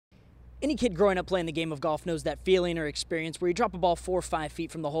Any kid growing up playing the game of golf knows that feeling or experience where you drop a ball 4 or 5 feet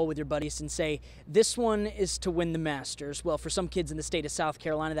from the hole with your buddies and say, this one is to win the Masters. Well, for some kids in the state of South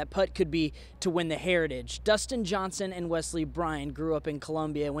Carolina, that putt could be to win the Heritage. Dustin Johnson and Wesley Bryan grew up in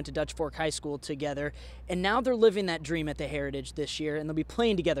Columbia, went to Dutch Fork High School together, and now they're living that dream at the Heritage this year, and they'll be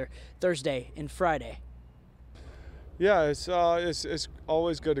playing together Thursday and Friday. Yeah, it's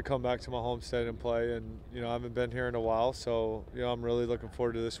always good to come back to my home state and play, and I haven't been here in a while, so I'm really looking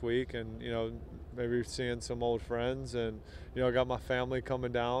forward to this week, and maybe seeing some old friends, and I got my family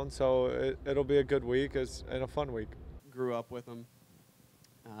coming down, so it'll be a good week and a fun week. Grew up with him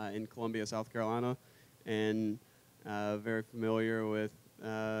in Columbia, South Carolina, and very familiar with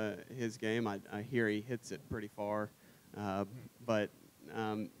his game. I hear he hits it pretty far, but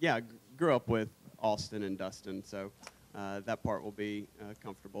yeah, grew up with Austin and Dustin, so that part will be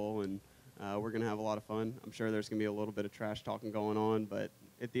comfortable, and we're going to have a lot of fun. I'm sure there's going to be a little bit of trash talking going on, but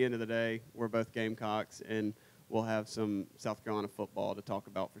at the end of the day, we're both Gamecocks, and we'll have some South Carolina football to talk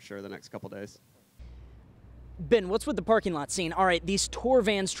about for sure the next couple days. Ben, what's with the parking lot scene? All right, these tour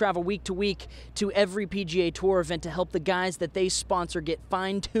vans travel week to week to every PGA Tour event to help the guys that they sponsor get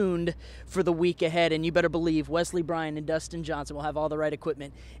fine-tuned for the week ahead, and you better believe Wesley Bryan and Dustin Johnson will have all the right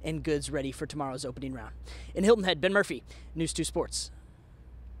equipment and goods ready for tomorrow's opening round. In Hilton Head, Ben Murphy, News 2 Sports.